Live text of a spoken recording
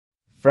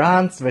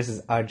France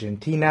versus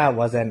Argentina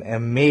was an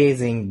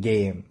amazing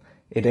game.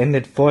 It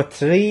ended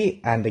 4-3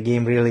 and the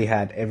game really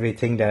had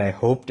everything that I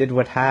hoped it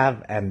would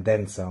have and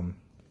then some.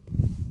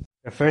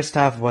 The first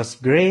half was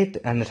great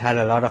and it had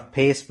a lot of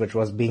pace which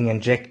was being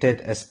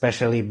injected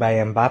especially by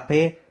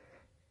Mbappe,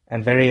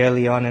 and very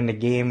early on in the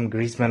game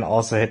Griezmann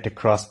also hit the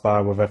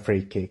crossbar with a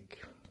free kick.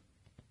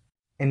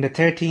 In the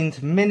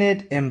 13th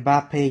minute,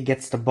 Mbappe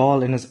gets the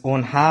ball in his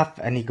own half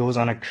and he goes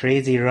on a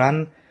crazy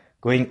run,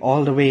 going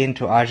all the way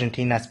into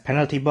Argentina's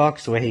penalty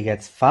box where he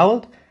gets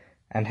fouled,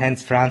 and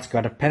hence France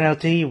got a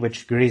penalty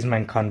which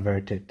Griezmann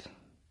converted.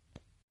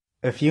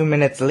 A few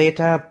minutes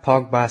later,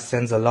 Pogba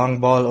sends a long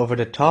ball over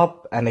the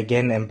top and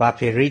again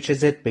Mbappe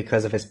reaches it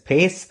because of his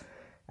pace,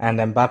 and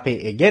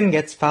Mbappe again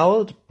gets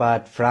fouled,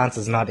 but France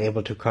is not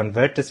able to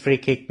convert this free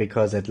kick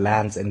because it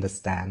lands in the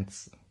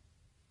stands.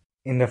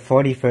 In the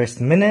 41st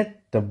minute,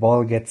 the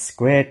ball gets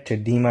squared to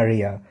Di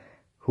Maria,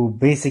 who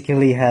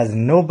basically has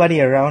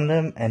nobody around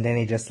him, and then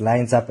he just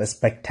lines up a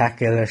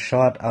spectacular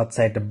shot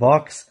outside the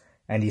box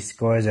and he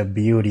scores a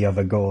beauty of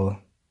a goal.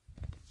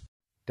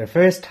 The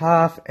first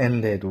half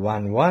ended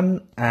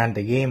 1-1 and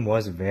the game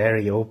was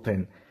very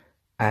open,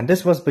 and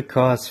this was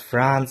because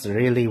France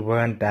really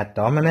weren't that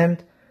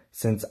dominant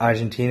since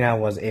Argentina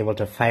was able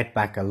to fight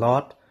back a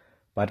lot,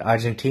 but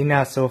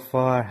Argentina so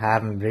far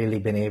haven't really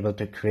been able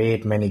to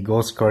create many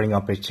goal-scoring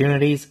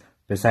opportunities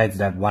besides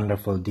that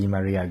wonderful Di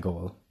Maria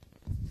goal.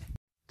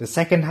 The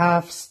second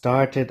half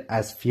started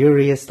as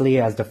furiously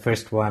as the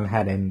first one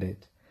had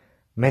ended.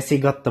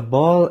 Messi got the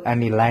ball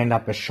and he lined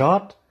up a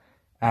shot,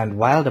 and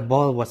while the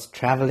ball was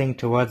traveling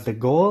towards the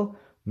goal,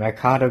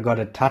 Mercado got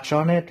a touch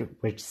on it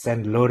which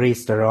sent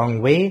Lloris the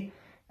wrong way,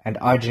 and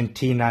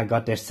Argentina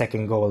got their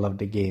second goal of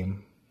the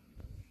game.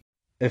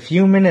 A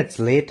few minutes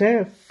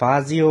later,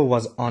 Fazio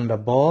was on the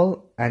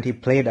ball and he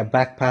played a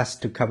back pass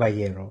to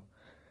Caballero.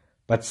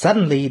 But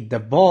suddenly, the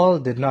ball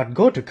did not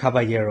go to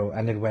Caballero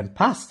and it went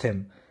past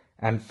him,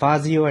 and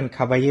Fazio and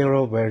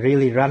Caballero were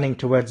really running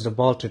towards the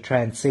ball to try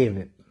and save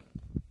it.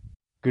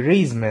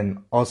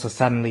 Griezmann also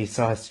suddenly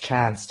saw his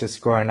chance to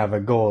score another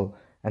goal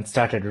and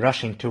started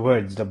rushing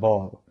towards the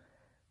ball.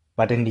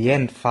 But in the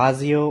end,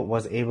 Fazio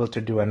was able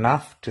to do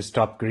enough to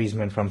stop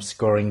Griezmann from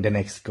scoring the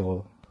next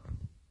goal.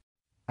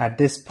 At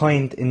this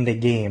point in the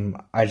game,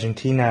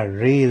 Argentina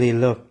really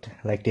looked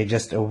like they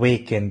just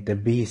awakened the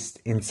beast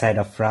inside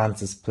of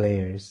France's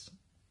players.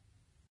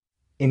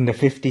 In the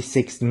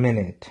 56th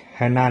minute,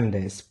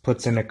 Hernandez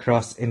puts in a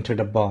cross into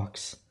the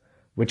box,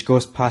 which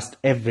goes past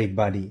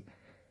everybody,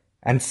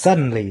 and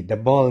suddenly the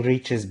ball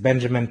reaches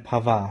Benjamin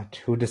Pavard,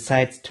 who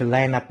decides to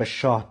line up a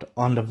shot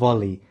on the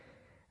volley,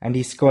 and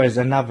he scores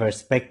another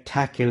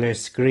spectacular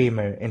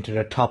screamer into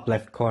the top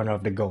left corner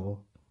of the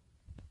goal.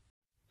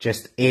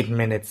 Just 8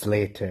 minutes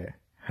later,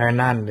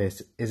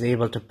 Hernandez is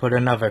able to put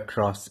another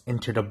cross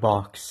into the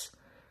box,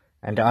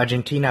 and the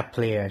Argentina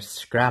players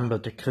scramble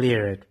to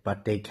clear it,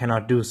 but they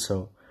cannot do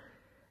so.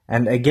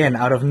 And again,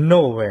 out of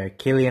nowhere,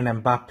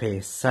 Kylian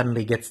Mbappe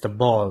suddenly gets the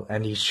ball,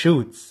 and he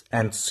shoots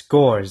and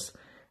scores,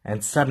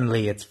 and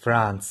suddenly it's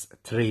France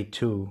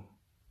 3-2.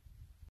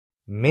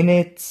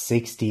 Minute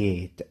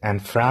 68,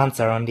 and France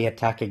are on the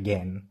attack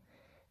again.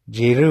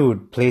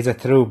 Giroud plays a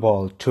through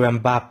ball to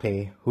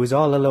Mbappe, who's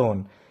all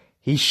alone.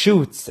 He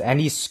shoots and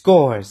he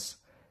scores,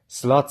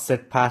 slots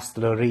it past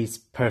Lloris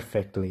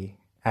perfectly,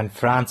 and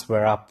France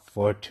were up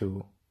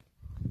 4-2.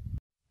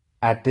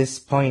 At this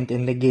point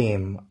in the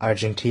game,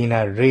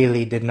 Argentina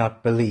really did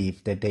not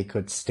believe that they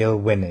could still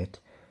win it,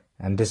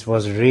 and this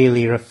was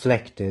really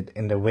reflected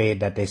in the way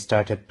that they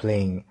started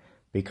playing,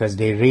 because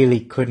they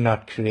really could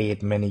not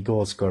create many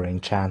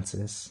goal-scoring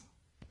chances.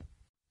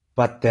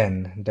 But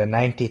then, the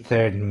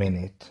 93rd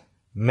minute,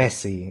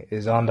 Messi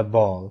is on the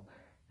ball,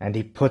 and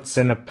he puts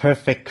in a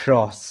perfect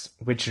cross,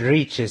 which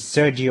reaches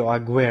Sergio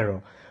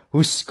Aguero,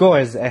 who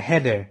scores a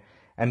header,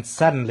 and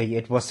suddenly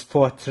it was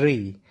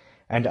 4-3,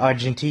 and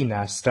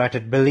Argentina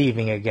started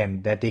believing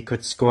again that they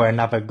could score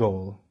another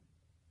goal.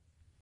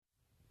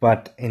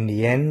 But in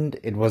the end,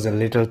 it was a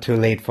little too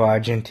late for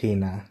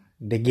Argentina.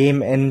 The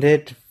game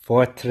ended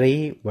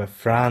 4-3, with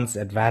France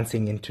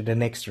advancing into the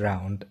next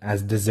round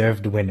as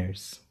deserved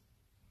winners.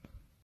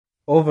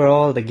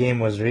 Overall, the game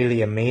was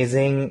really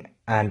amazing,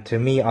 and to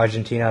me,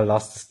 Argentina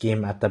lost this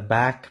game at the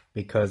back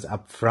because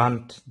up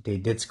front they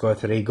did score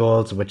 3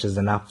 goals, which is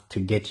enough to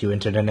get you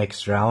into the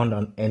next round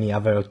on any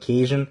other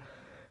occasion.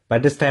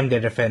 But this time their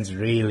defense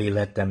really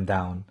let them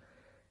down.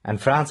 And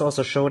France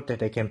also showed that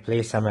they can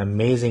play some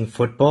amazing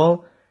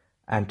football.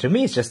 And to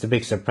me, it's just a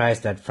big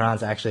surprise that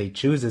France actually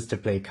chooses to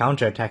play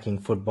counter-attacking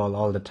football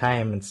all the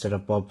time instead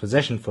of ball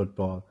possession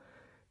football.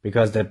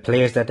 Because the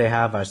players that they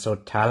have are so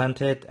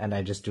talented, and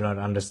I just do not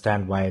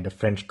understand why the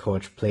French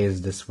coach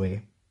plays this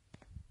way.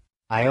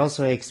 I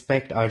also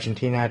expect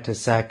Argentina to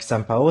sack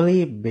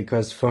Sampaoli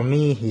because for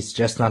me, he's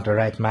just not the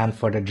right man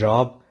for the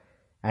job.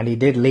 And he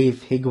did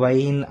leave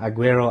Higuain,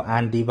 Aguero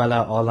and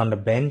Dybala all on the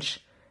bench.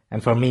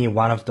 And for me,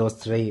 one of those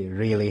three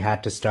really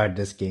had to start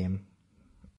this game.